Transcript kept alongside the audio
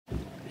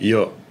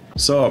Yo.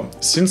 So,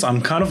 since I'm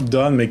kind of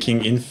done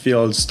making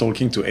infields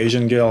talking to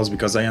Asian girls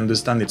because I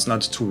understand it's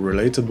not too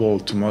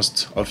relatable to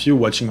most of you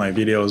watching my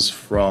videos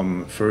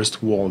from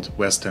first world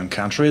Western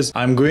countries,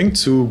 I'm going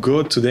to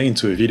go today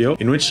into a video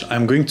in which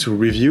I'm going to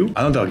review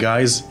another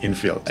guy's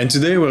infield. And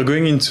today we're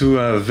going into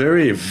a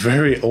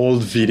very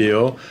old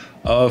video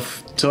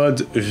of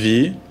Todd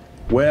V,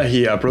 where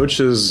he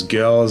approaches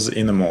girls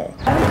in the mall.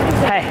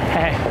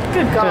 Hey.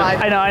 Good God.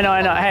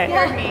 I know.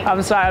 Hey,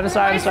 I'm sorry.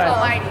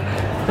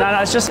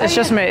 No, it's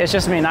just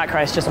me, not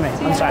Christ, just me.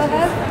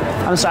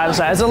 I'm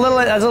sorry. It's a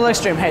little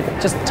extreme. Hey,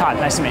 just Todd,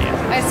 nice to meet you.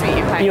 Nice to meet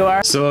you. Hi. You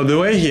are? So the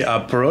way he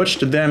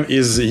approached them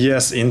is,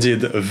 yes,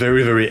 indeed,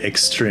 very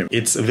extreme.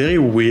 It's very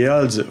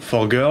weird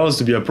for girls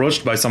to be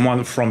approached by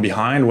someone from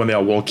behind when they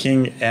are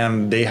walking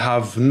and they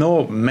have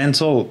no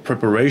mental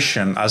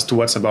preparation as to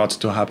what's about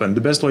to happen.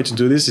 The best way to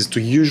do this is to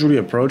usually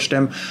approach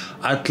them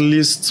at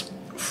least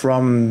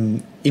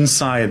from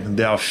inside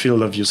their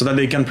field of view so that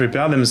they can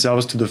prepare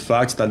themselves to the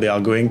fact that they are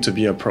going to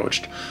be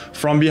approached.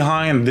 From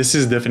behind, this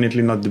is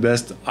definitely not the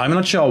best. I'm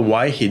not sure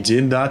why he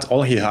did that.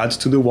 All he had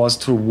to do was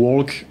to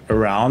walk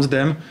around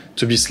them,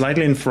 to be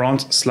slightly in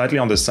front, slightly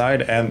on the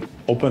side, and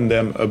open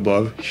them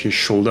above his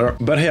shoulder.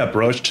 But he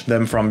approached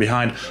them from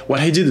behind.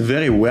 What he did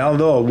very well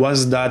though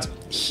was that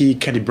he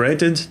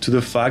calibrated to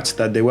the fact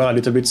that they were a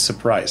little bit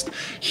surprised.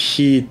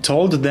 He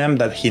told them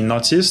that he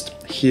noticed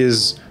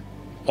his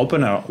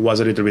opener was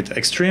a little bit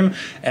extreme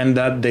and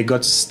that they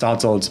got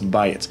startled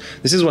by it.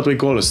 This is what we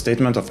call a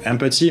statement of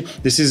empathy.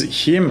 This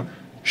is him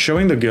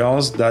showing the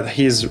girls that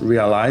he's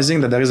realizing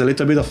that there is a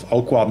little bit of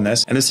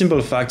awkwardness, and the simple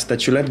fact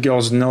that you let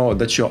girls know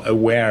that you're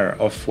aware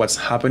of what's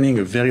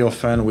happening very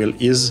often will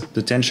ease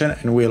the tension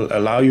and will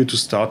allow you to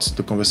start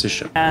the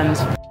conversation. And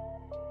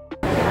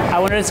I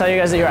wanted to tell you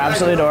guys that you're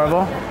absolutely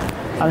adorable.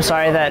 I'm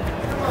sorry that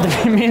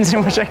the means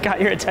in which I got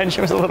your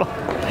attention was a little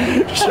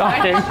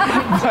shocking,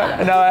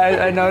 but no,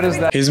 I noticed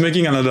that. He's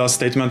making another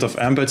statement of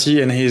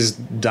empathy and he's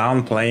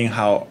downplaying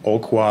how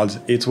awkward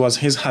it was.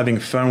 He's having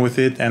fun with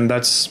it, and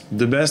that's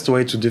the best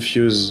way to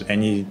diffuse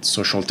any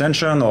social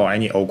tension or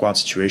any awkward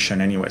situation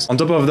anyways. On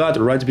top of that,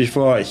 right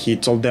before, he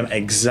told them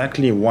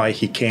exactly why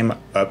he came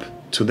up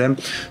to them.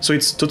 So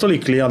it's totally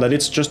clear that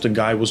it's just a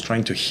guy who's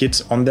trying to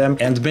hit on them,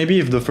 and maybe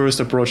if the first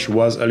approach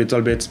was a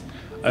little bit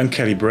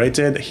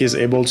uncalibrated, he's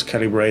able to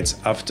calibrate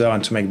after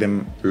and to make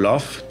them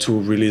laugh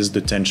to release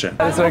the tension.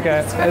 It's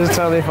okay, it's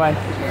totally fine.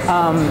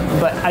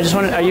 But I just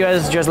wanted, do you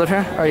guys live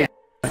here? Or are you?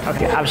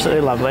 Okay,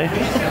 absolutely lovely.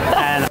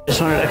 And I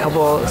just wanted a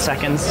couple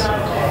seconds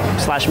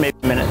 / maybe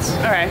minutes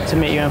to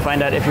meet you and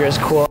find out if you're as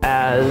cool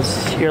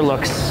as your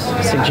looks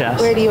suggest.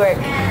 Where do you work?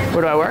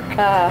 Where do I work?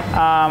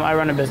 I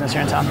run a business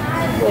here in town.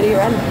 What do you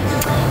run?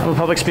 I'm a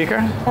public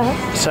speaker.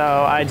 So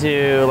I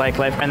do like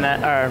life and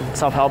that, or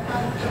self-help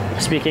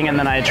speaking, and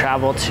then I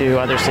travel to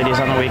other cities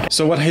on the weekend.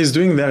 So what he's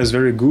doing there is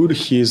very good.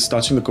 He's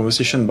starting the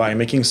conversation by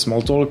making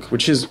small talk,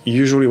 which is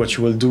usually what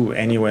you will do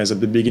anyways at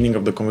the beginning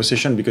of the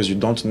conversation because you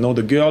don't know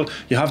the girl.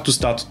 You have to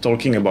start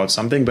talking about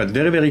something, but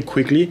very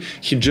quickly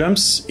he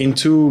jumps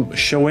into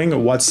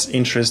showing what's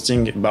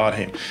interesting about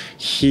him.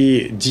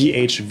 He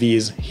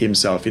DHVs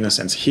himself in a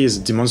sense. He is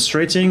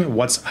demonstrating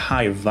what's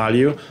high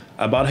value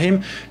about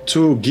him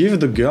to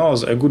give the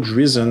girls a good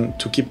reason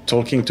to keep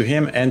talking to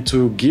him and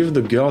to give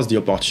the girls the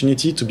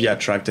opportunity to be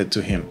attracted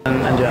to him.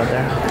 And do out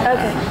there.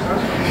 Okay.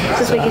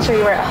 Just making sure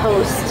you were a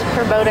host,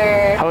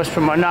 promoter. Host,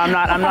 promoter. No,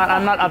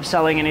 I'm not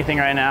upselling anything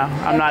right now.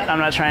 I'm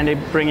not trying to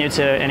bring you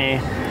to any.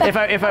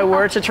 If I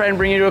were to try and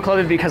bring you to a club,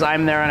 it'd be because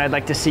I'm there and I'd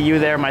like to see you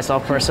there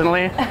myself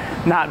personally,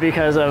 not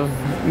because of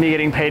me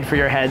getting paid for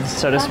your heads,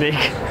 so to speak.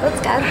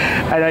 That's good.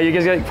 I know you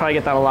guys probably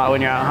get that a lot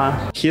when you're out,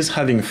 huh? He's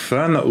having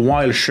fun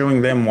while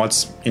showing them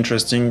what's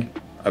interesting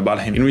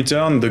about him. In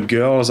return, the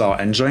girls are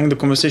enjoying the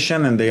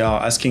conversation and they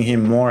are asking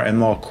him more and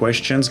more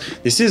questions.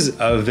 This is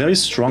a very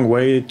strong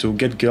way to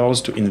get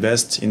girls to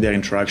invest in their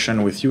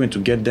interaction with you and to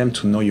get them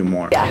to know you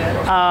more.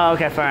 Yeah. Oh,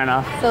 okay, fair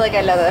enough. I feel like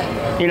I know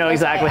the... You know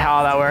exactly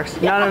how that works.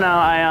 Yeah.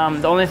 No.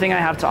 The only thing I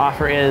have to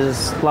offer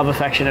is love,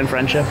 affection, and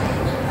friendship.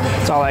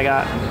 That's all I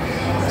got.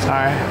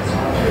 Sorry.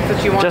 That's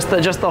what you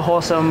want? Just the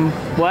wholesome...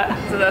 What?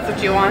 So that's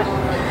what you want?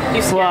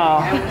 You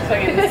scared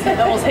me.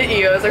 I almost hit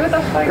you. I was like, what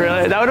the fuck?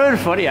 Really? That would have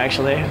been funny,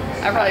 actually.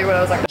 I probably would.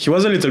 I was like... He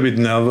was a little bit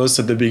nervous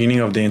at the beginning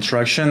of the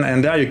interaction,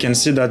 and there you can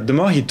see that the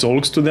more he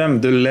talks to them,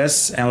 the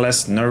less and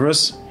less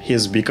nervous he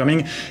is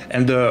becoming,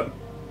 and the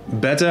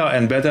better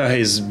and better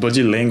his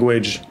body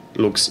language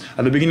looks.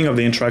 At the beginning of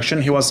the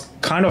interaction, he was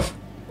kind of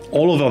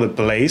all over the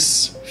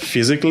place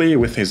physically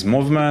with his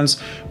movements,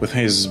 with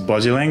his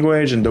body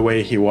language and the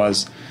way he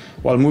was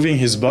while moving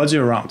his body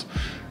around.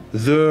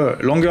 The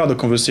longer the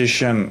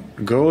conversation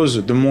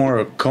goes, the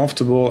more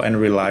comfortable and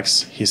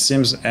relaxed he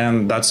seems,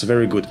 and that's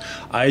very good.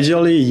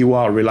 Ideally, you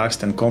are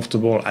relaxed and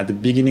comfortable at the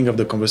beginning of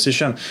the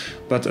conversation,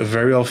 but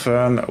very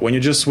often, when you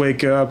just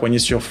wake up, when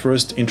it's your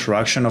first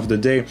interaction of the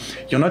day,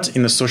 you're not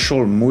in a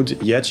social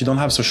mood yet, you don't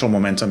have social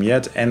momentum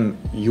yet, and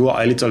you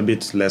are a little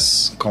bit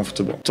less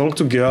comfortable. Talk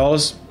to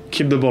girls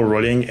keep the ball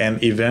rolling,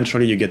 and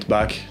eventually you get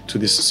back to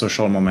this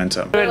social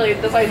momentum. Really,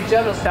 that's like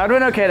jealous. That would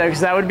have been okay though,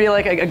 because that would be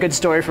like a good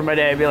story for my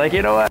day. I'd be like,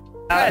 you know what?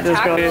 This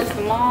girl,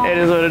 it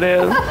is what it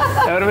is.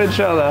 That would have been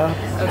chill though.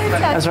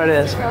 That's what it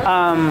is.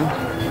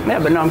 Yeah,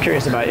 but no, I'm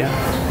curious about you.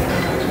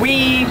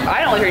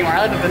 I don't live here anymore.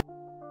 I live in.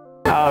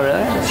 Oh,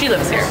 really? She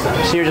lives here.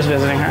 So you're just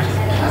visiting her.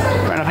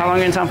 Fair enough. How long are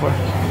you in town for?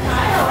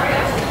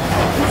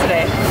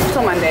 Today.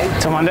 Till Monday.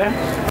 Till Monday?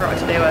 I forgot what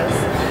today was.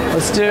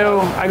 Let's do.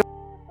 I go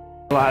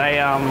a lot.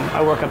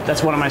 I work up.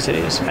 That's one of my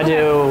cities. I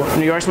do.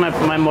 New York's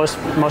my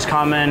most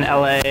common.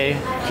 LA.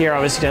 Here,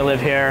 obviously, I live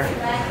here,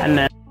 and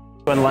then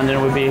in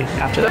London would be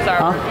after that.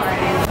 Huh?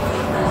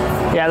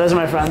 Yeah, those are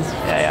my friends.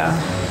 Yeah.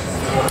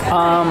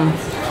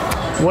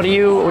 What are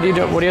you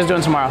guys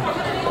doing tomorrow?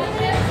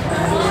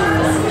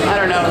 I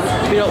don't know.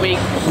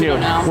 We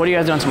don't know. What are you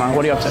guys doing tomorrow?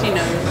 What are you up to? She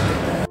knows.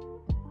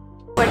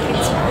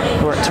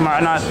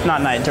 Tomorrow,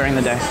 not night, during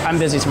the day. I'm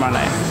busy tomorrow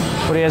night.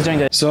 What are you guys doing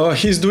today? So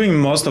he's doing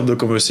most of the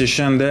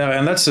conversation there,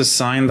 and that's a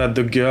sign that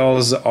the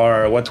girls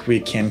are what we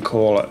can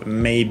call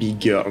maybe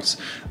girls.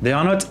 They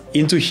are not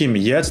into him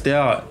yet, they're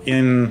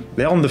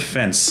on the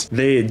fence.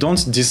 They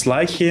don't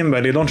dislike him,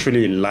 but they don't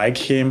really like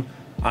him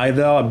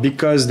either,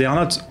 because they are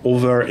not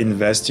over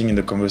investing in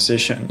the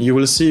conversation. You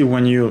will see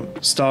when you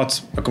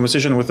start a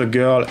conversation with a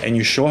girl and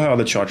you show her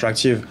that you're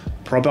attractive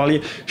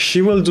properly,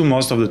 she will do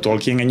most of the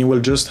talking and you will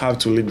just have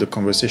to lead the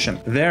conversation.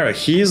 There,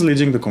 he is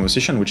leading the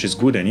conversation, which is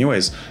good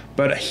anyways,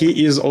 but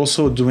he is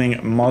also doing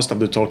most of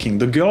the talking.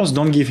 The girls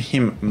don't give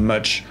him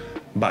much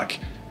back.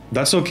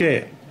 That's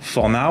okay.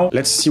 For now,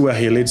 let's see where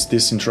he leads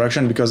this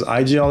interaction, because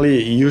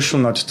ideally you should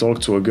not talk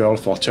to a girl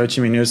for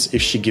 30 minutes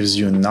if she gives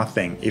you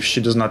nothing, if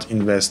she does not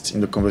invest in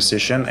the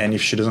conversation, and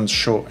if she doesn't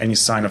show any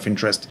sign of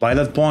interest. By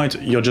that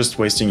point, you're just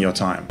wasting your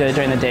time.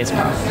 During the day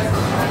tomorrow.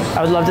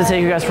 I would love to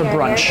take you guys for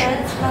brunch.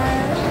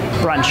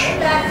 Brunch.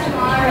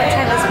 What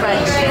time is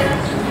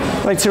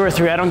brunch? Like 2 or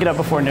 3. I don't get up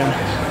before noon,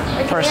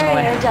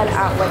 personally. We're done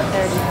at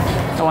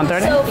 1:30. At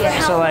 1:30?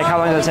 Yeah. So like, how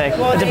long does it take?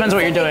 It depends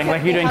what you're doing.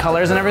 Like, you're doing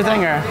colors and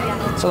everything, or?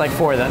 So like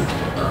 4 then.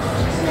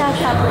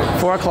 Yeah,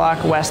 probably. 4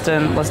 o'clock,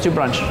 Weston. Let's do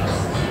brunch.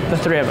 The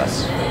 3 of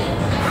us.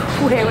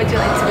 Where would you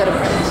like to go to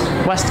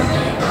brunch? Weston.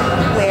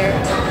 Where?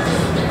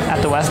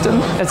 At the Weston.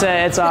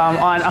 It's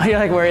on. Oh, you're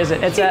like, where is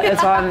it?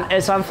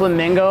 It's on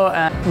Flamingo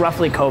and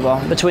roughly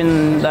Cobalt,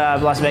 between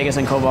Las Vegas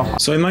and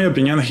Cobalt. So in my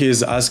opinion,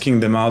 he's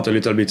asking them out a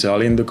little bit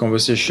early in the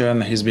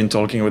conversation. He's been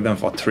talking with them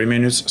for 3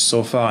 minutes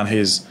so far, and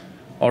he's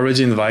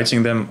already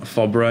inviting them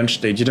for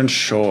brunch. They didn't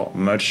show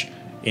much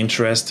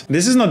interest.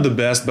 This is not the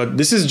best, but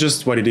this is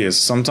just what it is.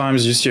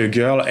 Sometimes you see a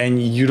girl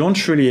and you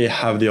don't really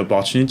have the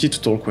opportunity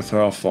to talk with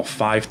her for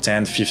 5,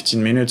 10,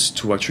 15 minutes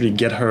to actually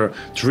get her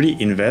to really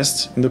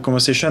invest in the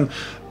conversation.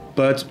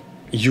 But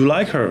you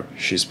like her,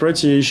 she's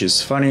pretty,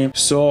 she's funny,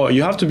 so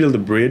you have to build a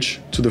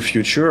bridge to the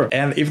future.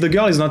 And if the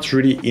girl is not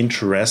really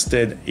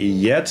interested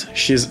yet,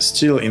 she's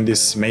still in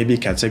this maybe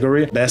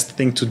category, best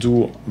thing to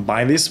do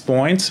by this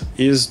point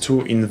is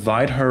to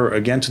invite her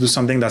again to do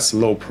something that's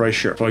low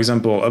pressure. For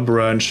example, a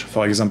brunch,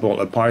 for example,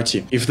 a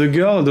party. If the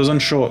girl doesn't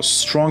show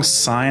strong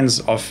signs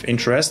of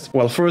interest,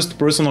 well, first,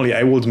 personally,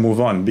 I would move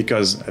on,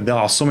 because there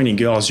are so many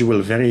girls, you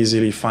will very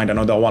easily find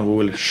another one who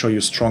will show you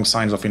strong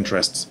signs of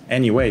interest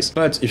anyways.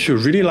 But if you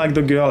really like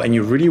the girl and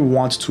you really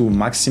want to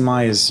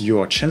maximize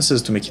your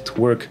chances to make it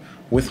work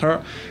with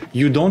her,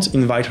 you don't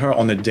invite her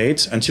on a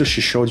date until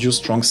she showed you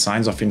strong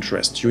signs of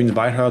interest. You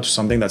invite her to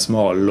something that's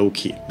more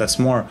low-key, that's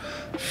more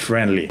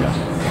friendly.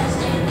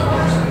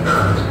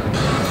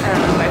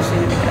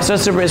 So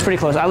it's pretty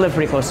close. I live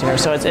pretty close to here,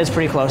 so it's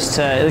pretty close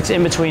to. It's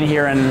in between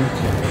here and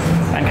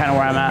kind of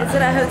where I'm at. Is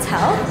it a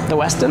hotel? The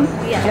Weston?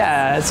 Yeah.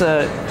 Yeah, it's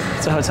a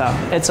hotel.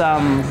 It's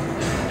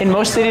in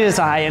most cities it's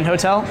a high-end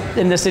hotel.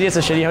 In this city it's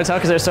a shitty hotel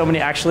because there's so many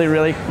actually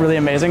really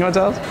amazing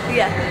hotels.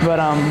 Yeah. But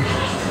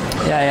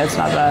yeah, it's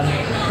not bad.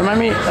 Remind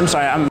me. I'm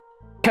sorry.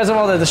 Because of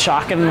all the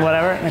shock and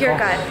whatever. Nicole? You're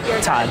good. You're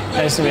Todd.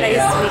 Nice to meet you.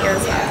 Nice to meet you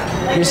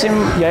as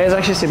well. You guys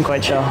actually seem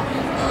quite chill.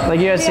 Like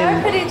you guys seem.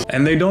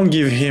 And they don't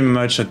give him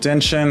much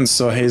attention,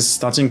 so he's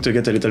starting to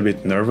get a little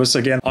bit nervous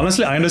again.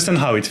 Honestly, I understand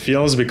how it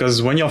feels,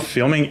 because when you're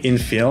filming in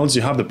fields,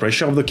 you have the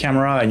pressure of the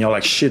camera and you're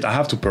like, shit, I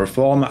have to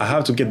perform, I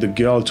have to get the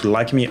girl to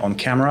like me on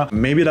camera.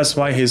 Maybe that's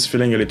why he's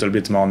feeling a little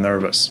bit more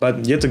nervous.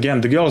 But yet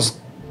again, the girls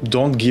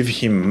don't give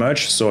him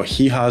much, so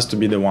he has to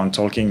be the one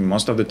talking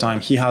most of the time.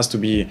 He has to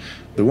be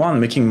the one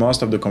making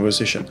most of the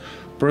conversation.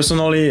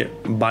 Personally,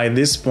 by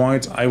this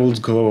point, I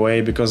would go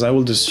away, because I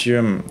would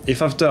assume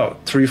if after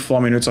 3-4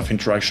 minutes of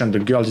interaction the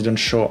girl didn't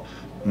show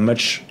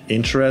much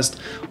interest,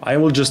 I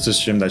will just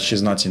assume that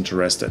she's not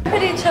interested.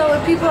 Pretty chill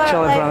when people are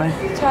Chill in like,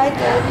 front of try to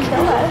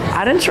kill us.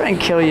 I didn't try and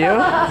kill you.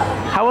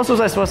 How else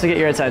was I supposed to get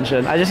your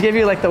attention? I just gave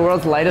you like the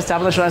world's lightest tap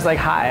on the shoulder. I was like,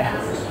 hi.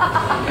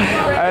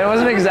 It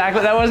wasn't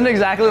exactly. That wasn't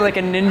exactly like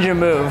a ninja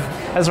move.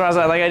 As far as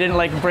I didn't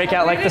like break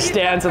out like the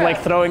stance and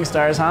like throwing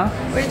stars, huh?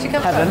 Where did you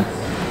come Heaven. from?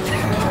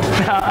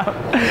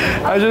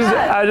 I was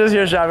just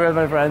here shopping with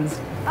my friends.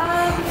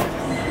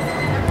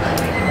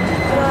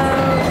 Hello,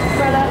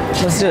 Greta.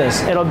 Let's do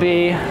this. It'll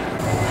be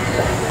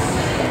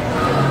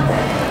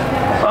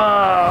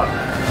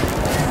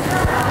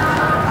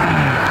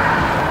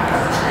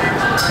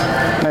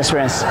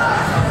experience.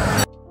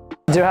 I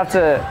do have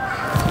to.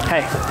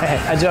 Hey,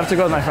 I do have to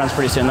go with my friends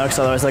pretty soon though, because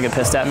otherwise they'll get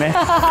pissed at me.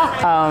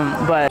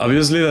 But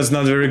obviously that's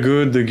not very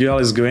good. The girl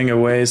is going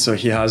away, so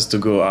he has to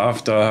go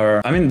after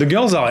her. I mean, the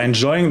girls are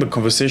enjoying the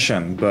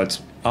conversation, but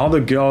are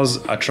the girls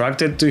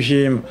attracted to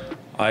him?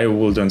 I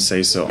wouldn't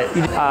say so.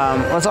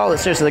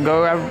 let's seriously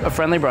go grab a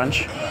friendly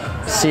brunch,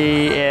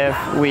 see if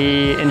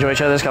we enjoy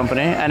each other's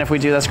company, and if we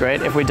do, that's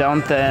great. If we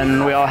don't,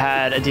 then we all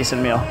had a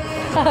decent meal.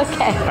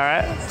 Okay. All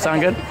right,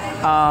 sound good?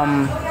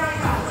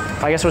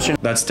 I guess what's your...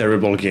 That's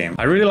terrible game.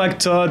 I really like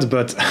Todd,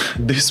 but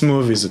this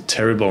move is a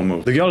terrible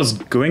move. The girl is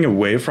going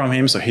away from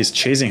him, so he's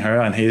chasing her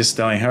and he's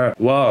telling her,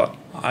 well,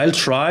 I'll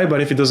try,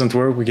 but if it doesn't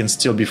work, we can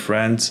still be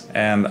friends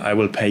and I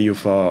will pay you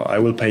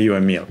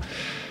a meal.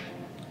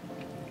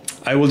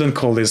 I wouldn't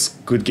call this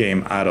good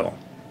game at all.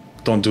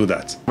 Don't do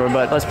that.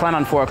 But let's plan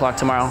on 4 o'clock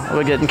tomorrow.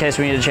 We'll get, in case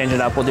we need to change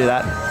it up, we'll do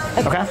that.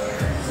 Okay?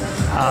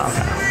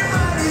 Okay.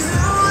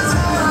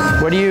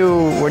 Where do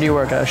you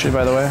work actually,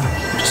 by the way?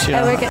 Just, you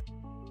know. I work at...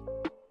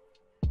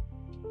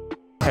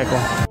 Okay,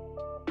 cool.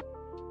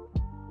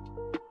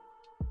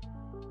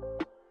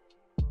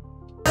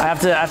 I have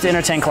to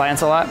entertain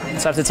clients a lot,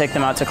 so I have to take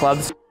them out to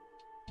clubs.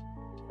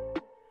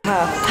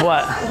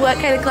 What? What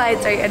kind of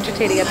clients are you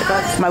entertaining at the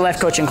clubs? My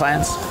life coaching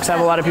clients. Because I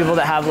have a lot of people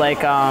that have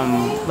like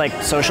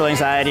social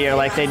anxiety, or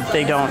like they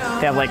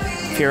have like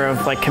fear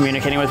of like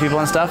communicating with people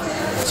and stuff.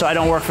 So I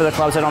don't work for the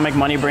clubs. I don't make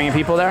money bringing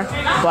people there,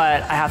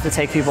 but I have to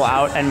take people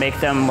out and make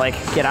them like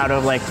get out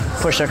of like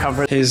push their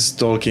comfort He's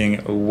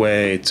talking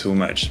way too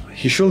much.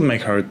 He should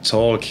make her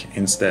talk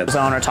instead.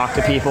 zone, or talk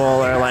to people,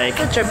 or like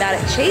A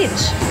dramatic change.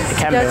 it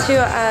can Go be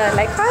to a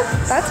nightclub?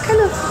 That's kind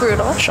of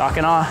brutal, shock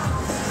and awe.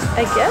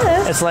 I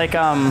guess. It's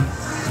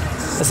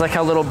like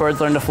how little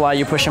birds learn to fly.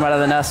 You push them out of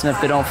the nest, and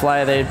if they don't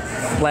fly, they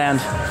land.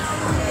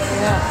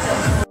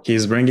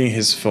 He's bringing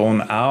his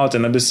phone out,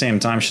 and at the same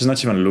time, she's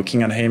not even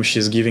looking at him.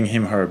 She's giving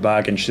him her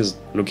bag, and she's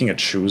looking at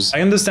shoes.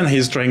 I understand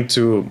he's trying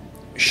to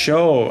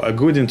show a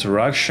good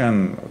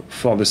interaction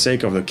for the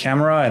sake of the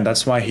camera, and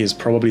that's why he's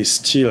probably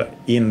still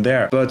in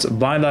there. But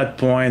by that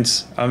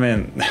point, I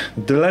mean,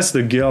 the less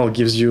the girl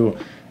gives you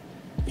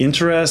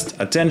interest,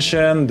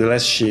 attention, the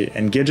less she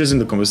engages in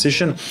the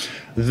conversation,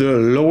 the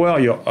lower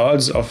your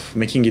odds of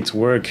making it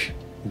work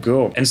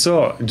go. And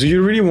so, do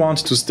you really want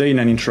to stay in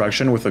an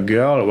interaction with a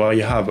girl where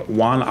you have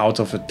 1 out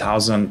of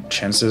 1,000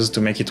 chances to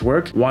make it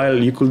work, while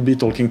you could be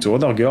talking to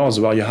other girls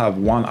where you have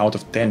 1 out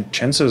of 10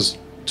 chances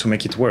to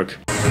make it work?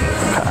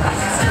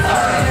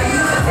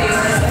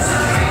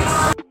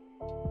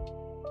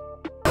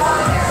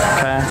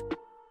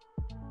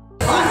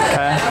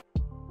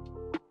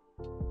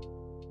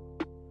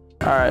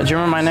 All right, do you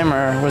remember my name,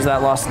 or was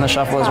that lost in the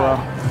shuffle as well?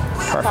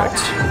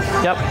 Perfect.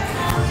 Yep.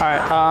 All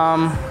right,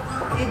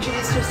 You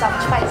introduced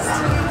yourself twice.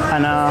 I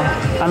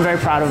know. I'm very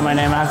proud of my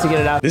name. I have to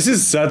get it out. This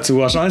is sad to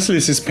watch. Honestly,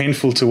 this is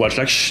painful to watch.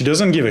 Like, she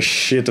doesn't give a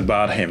shit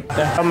about him.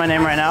 I have my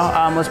name right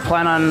now. Let's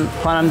plan on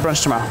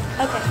brunch tomorrow.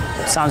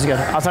 Okay. Sounds good.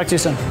 I'll talk to you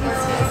soon.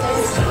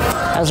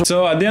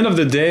 So at the end of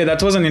the day,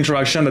 that was an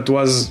interaction that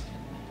was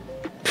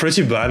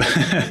pretty bad.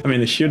 I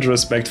mean, a huge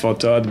respect for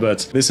Todd,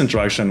 but this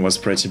interaction was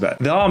pretty bad.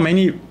 There are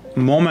many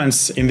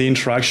moments in the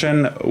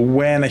interaction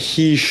when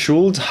he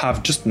should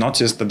have just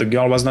noticed that the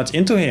girl was not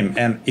into him,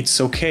 and it's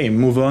okay,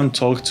 move on,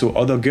 talk to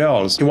other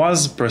girls. He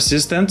was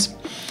persistent,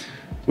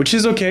 which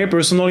is okay.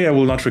 Personally, I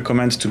will not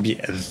recommend to be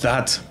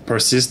that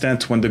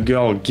persistent when the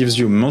girl gives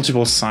you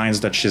multiple signs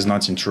that she's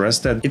not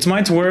interested. It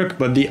might work,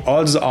 but the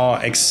odds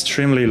are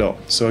extremely low.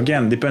 So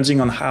again,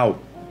 depending on how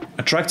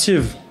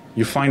attractive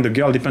you find the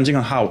girl, depending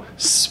on how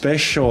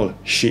special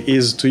she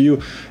is to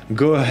you,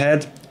 go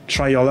ahead,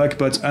 try your luck,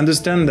 but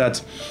understand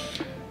that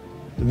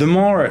the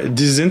more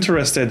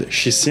disinterested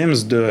she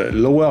seems, the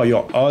lower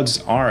your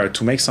odds are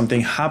to make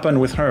something happen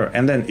with her.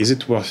 And then, is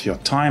it worth your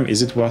time?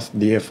 Is it worth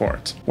the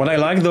effort? What I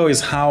like though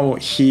is how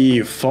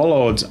he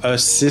followed a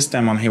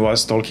system when he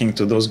was talking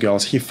to those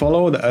girls. He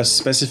followed a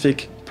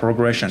specific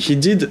progression. He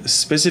did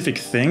specific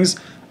things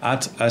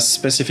at a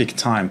specific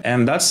time.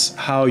 And that's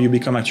how you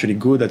become actually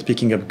good at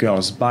picking up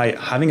girls, by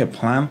having a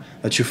plan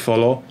that you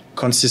follow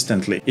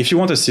consistently. If you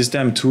want a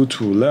system to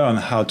learn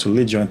how to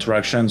lead your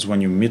interactions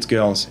when you meet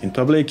girls in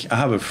public, I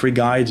have a free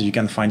guide. You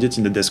can find it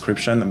in the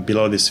description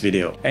below this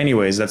video.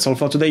 Anyways, that's all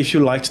for today. If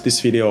you liked this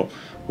video,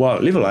 well,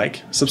 leave a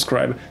like,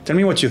 subscribe, tell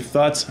me what you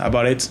thought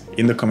about it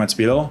in the comments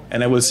below,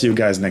 and I will see you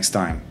guys next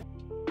time.